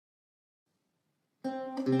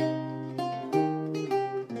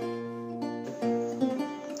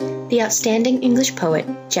The outstanding English poet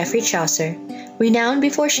Geoffrey Chaucer, renowned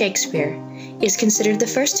before Shakespeare, is considered the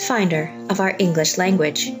first finder of our English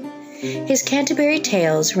language. His Canterbury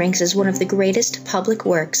Tales ranks as one of the greatest public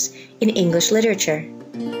works in English literature.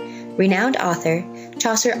 Renowned author,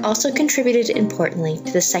 Chaucer also contributed importantly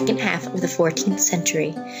to the second half of the 14th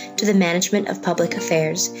century to the management of public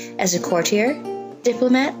affairs as a courtier,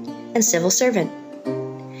 diplomat, and civil servant.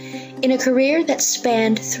 In a career that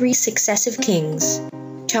spanned 3 successive kings,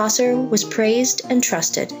 Chaucer was praised and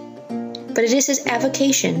trusted, but it is his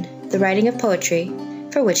avocation, the writing of poetry,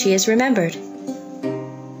 for which he is remembered.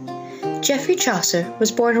 Geoffrey Chaucer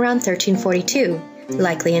was born around 1342,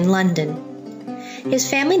 likely in London. His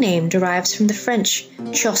family name derives from the French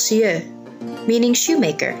chausseur, meaning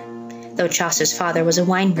shoemaker, though Chaucer's father was a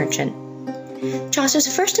wine merchant.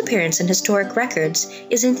 Chaucer's first appearance in historic records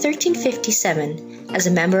is in 1357 as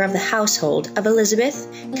a member of the household of Elizabeth,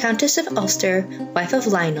 Countess of Ulster, wife of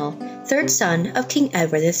Lionel, third son of King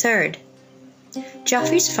Edward III.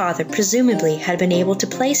 Geoffrey's father presumably had been able to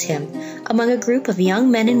place him among a group of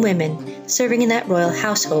young men and women serving in that royal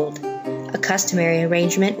household, a customary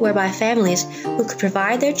arrangement whereby families who could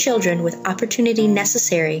provide their children with opportunity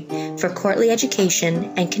necessary for courtly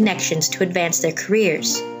education and connections to advance their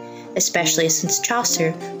careers, especially since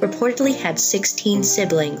Chaucer reportedly had 16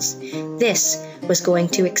 siblings. This was going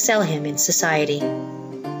to excel him in society.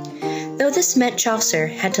 Though this meant Chaucer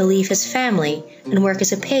had to leave his family and work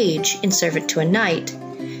as a page in servant to a knight,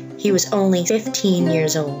 he was only 15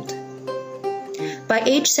 years old. By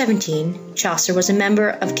age 17, Chaucer was a member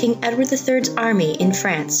of King Edward III's army in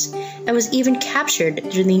France and was even captured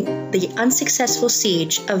during the unsuccessful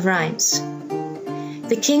siege of Reims.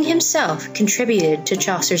 The king himself contributed to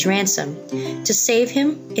Chaucer's ransom to save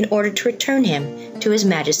him in order to return him to His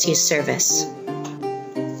Majesty's service.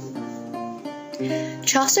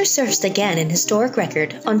 Chaucer surfaced again in historic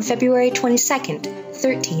record on February 22,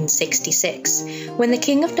 1366, when the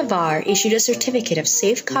King of Navarre issued a certificate of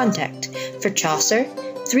safe conduct for Chaucer,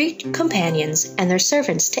 3 companions, and their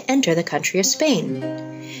servants to enter the country of Spain.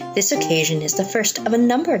 This occasion is the first of a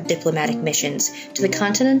number of diplomatic missions to the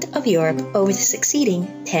continent of Europe over the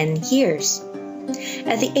succeeding 10 years.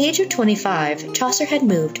 At the age of 25, Chaucer had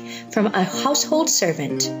moved from a household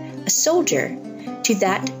servant, a soldier, to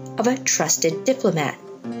that of a trusted diplomat.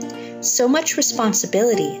 So much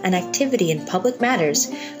responsibility and activity in public matters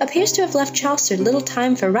appears to have left Chaucer little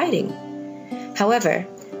time for writing. However,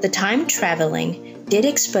 the time traveling did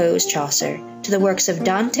expose Chaucer to the works of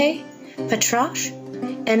Dante, Petrarch,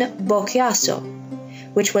 and Boccaccio,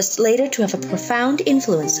 which was later to have a profound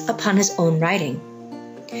influence upon his own writing.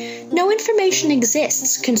 No information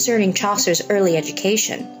exists concerning Chaucer's early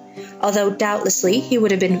education, although doubtlessly he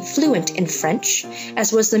would have been fluent in French,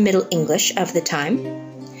 as was the Middle English of the time.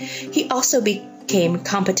 He also became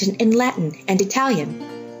competent in Latin and Italian.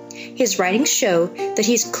 His writings show that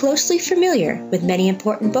he is closely familiar with many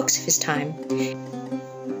important books of his time.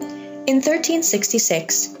 In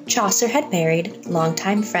 1366, Chaucer had married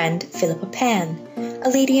longtime friend Philippa Pan, a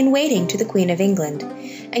lady-in-waiting to the Queen of England,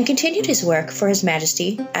 and continued his work for His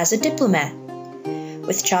Majesty as a diplomat.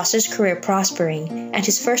 With Chaucer's career prospering and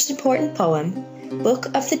his first important poem, Book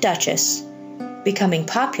of the Duchess, becoming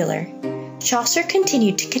popular, Chaucer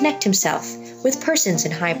continued to connect himself with persons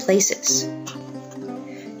in high places.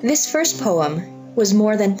 This first poem was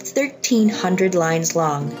more than 1,300 lines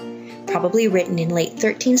long, probably written in late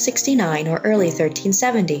 1369 or early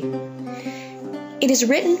 1370. It is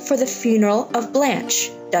written for the funeral of Blanche,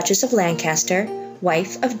 Duchess of Lancaster,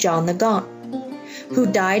 wife of John the Gaunt, who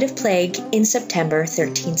died of plague in September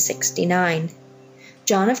 1369.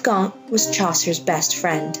 John of Gaunt was Chaucer's best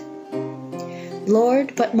friend.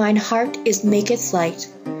 Lord, but mine heart is maketh light,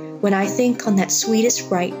 when I think on that sweetest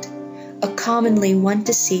rite, a commonly one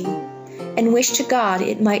to see, and wish to God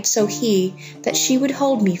it might so he, that she would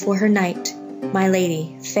hold me for her knight, my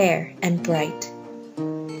lady fair and bright.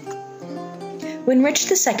 When Rich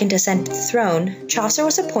II ascended the throne, Chaucer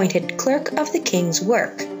was appointed clerk of the king's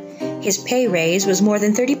work. His pay raise was more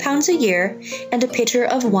than £30 a year and a pitcher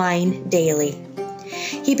of wine daily.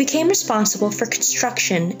 He became responsible for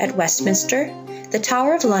construction at Westminster, the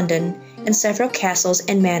Tower of London, and several castles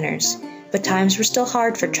and manors, but times were still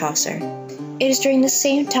hard for Chaucer. It is during the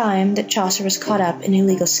same time that Chaucer was caught up in a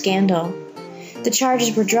legal scandal. The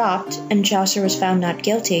charges were dropped, and Chaucer was found not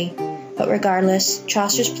guilty, but regardless,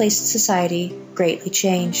 Chaucer's place in society greatly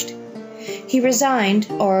changed. He resigned,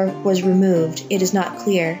 or was removed, it is not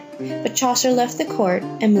clear, but Chaucer left the court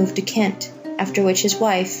and moved to Kent, after which his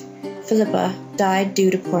wife, Philippa, died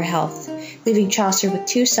due to poor health, leaving Chaucer with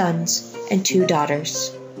 2 sons and 2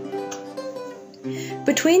 daughters.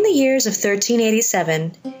 Between the years of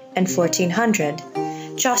 1387 and 1400,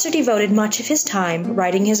 Chaucer devoted much of his time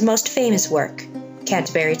writing his most famous work,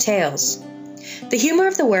 Canterbury Tales. The humor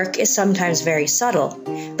of the work is sometimes very subtle,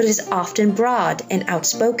 but it is often broad and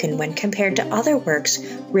outspoken when compared to other works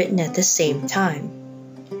written at the same time.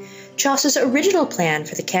 Chaucer's original plan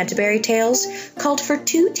for the Canterbury Tales called for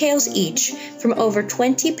 2 tales each from over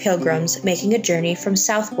 20 pilgrims making a journey from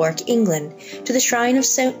Southwark, England, to the shrine of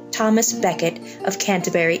St. Thomas Becket of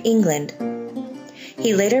Canterbury, England.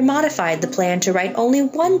 He later modified the plan to write only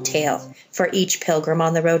 1 tale for each pilgrim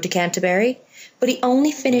on the road to Canterbury, but he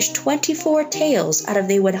only finished 24 tales out of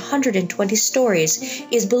the 120 stories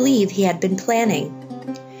it is believed he had been planning.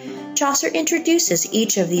 Chaucer introduces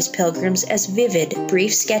each of these pilgrims as vivid,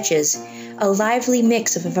 brief sketches, a lively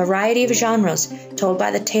mix of a variety of genres told by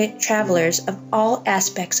the travelers of all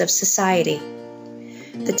aspects of society.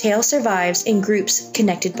 The tale survives in groups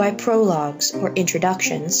connected by prologues or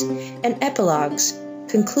introductions and epilogues,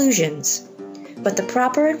 conclusions, but the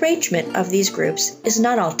proper arrangement of these groups is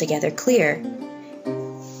not altogether clear.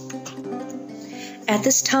 At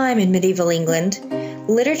this time in medieval England,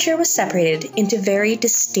 literature was separated into very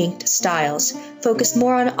distinct styles, focused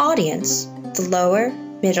more on audience, the lower,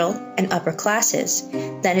 middle, and upper classes,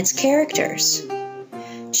 than its characters.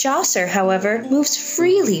 Chaucer, however, moves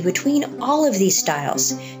freely between all of these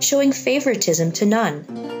styles, showing favoritism to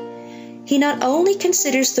none. He not only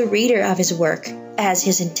considers the reader of his work as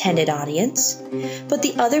his intended audience, but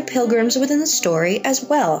the other pilgrims within the story as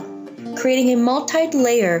well, creating a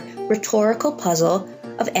multi-layer rhetorical puzzle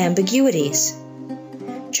of ambiguities.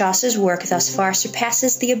 Chaucer's work thus far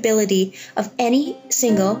surpasses the ability of any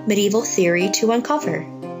single medieval theory to uncover.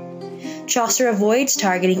 Chaucer avoids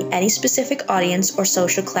targeting any specific audience or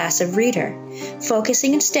social class of reader,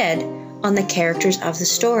 focusing instead on the characters of the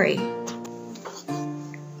story.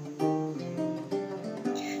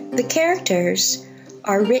 The characters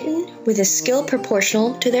are written with a skill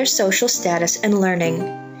proportional to their social status and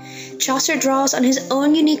learning. Chaucer draws on his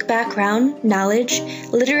own unique background, knowledge,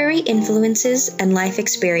 literary influences, and life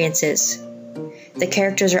experiences. The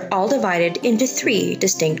characters are all divided into 3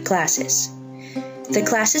 distinct classes. The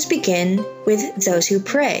classes begin with those who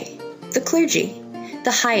pray, the clergy,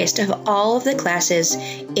 the highest of all of the classes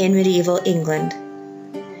in medieval England.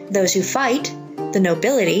 Those who fight, the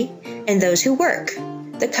nobility, and those who work,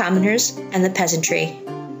 the commoners and the peasantry.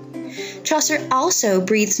 Chaucer also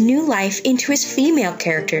breathes new life into his female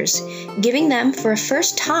characters, giving them for a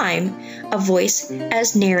first time a voice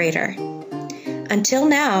as narrator. Until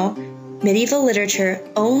now, medieval literature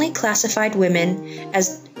only classified women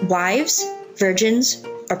as wives, virgins,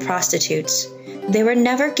 or prostitutes. They were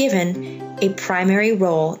never given a primary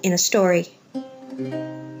role in a story.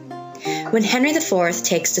 When Henry IV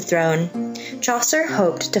takes the throne, Chaucer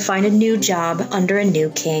hoped to find a new job under a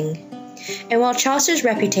new king. And while Chaucer's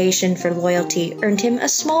reputation for loyalty earned him a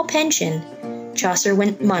small pension, Chaucer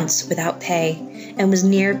went months without pay and was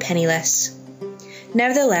near penniless.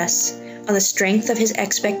 Nevertheless, on the strength of his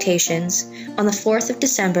expectations, on the 4th of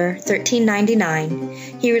December,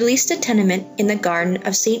 1399, he released a tenement in the garden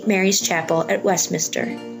of St. Mary's Chapel at Westminster,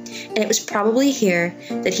 and it was probably here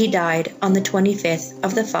that he died on the 25th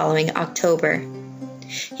of the following October.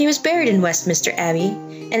 He was buried in Westminster Abbey,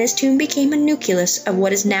 and his tomb became a nucleus of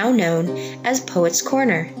what is now known as Poets'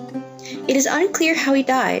 Corner. It is unclear how he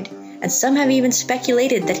died, and some have even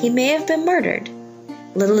speculated that he may have been murdered.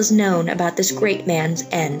 Little is known about this great man's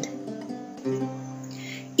end.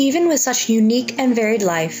 Even with such unique and varied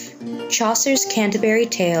life, Chaucer's Canterbury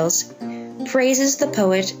Tales praises the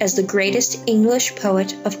poet as the greatest English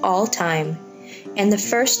poet of all time, and the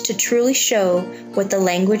first to truly show what the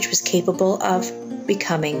language was capable of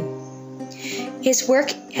becoming. His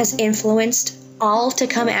work has influenced all to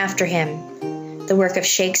come after him. The work of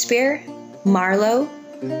Shakespeare, Marlowe,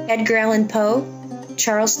 Edgar Allan Poe,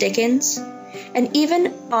 Charles Dickens, and even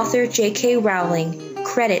author J.K. Rowling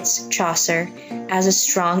credits Chaucer as a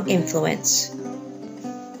strong influence.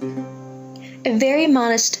 A very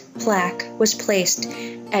modest plaque was placed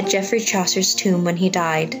at Geoffrey Chaucer's tomb when he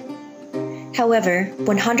died. However,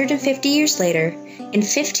 150 years later, in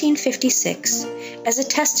 1556, as a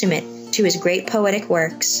testament to his great poetic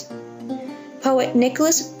works, poet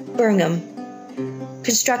Nicholas Birngham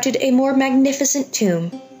constructed a more magnificent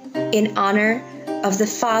tomb in honor of the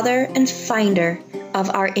father and finder of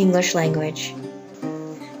our English language.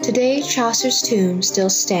 Today, Chaucer's tomb still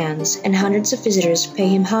stands, and hundreds of visitors pay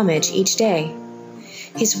him homage each day.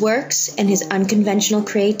 His works and his unconventional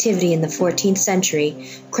creativity in the 14th century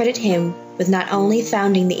credit him with not only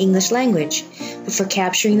founding the English language, but for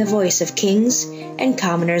capturing the voice of kings and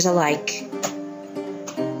commoners alike.